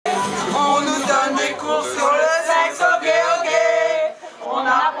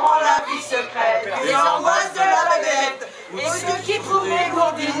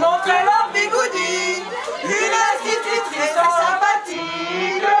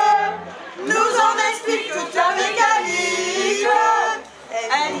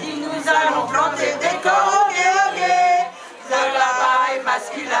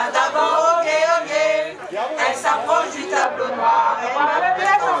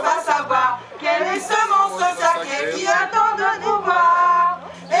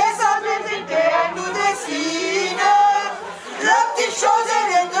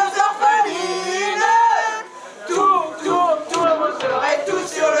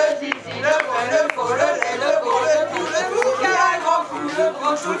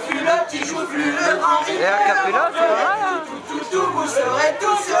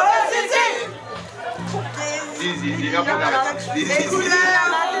Des couleurs,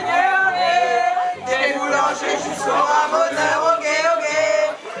 des boulangers jusqu'au ramoneur, ok, ok.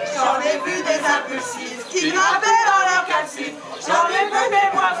 J'en ai vu des impulsifs qui grimpaient dans leur calcif. J'en ai vu des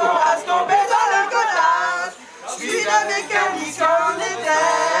poissons à se tomber dans le cottage. Je suis le mécanique en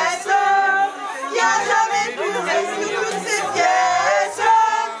détresse. Y'a jamais pu résoudre toutes ces pièces.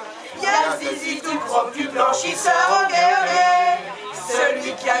 Y'a le zizi tout propre du blanchisseur, ok, ok.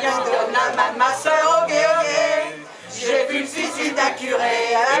 Celui qui a donné la main de ma soeur, ok, ok. J'ai vu le zizi d'un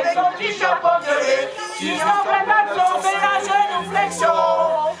curé avec son petit chapeau violet qui en train d'absorber la génuflexion.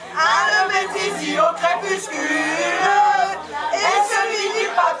 Un lever de zizi au crépuscule et celui du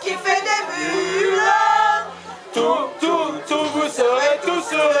pape qui fait des bulles. Tout, vous serez tous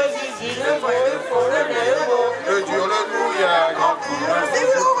sur le zizi. Le vrai, le faux, le vrai, le beau, le dur, le mouillard, grand coup,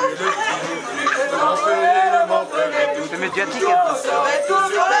 le médiatique, vous serez tous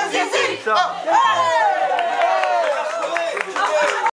sur le zizi.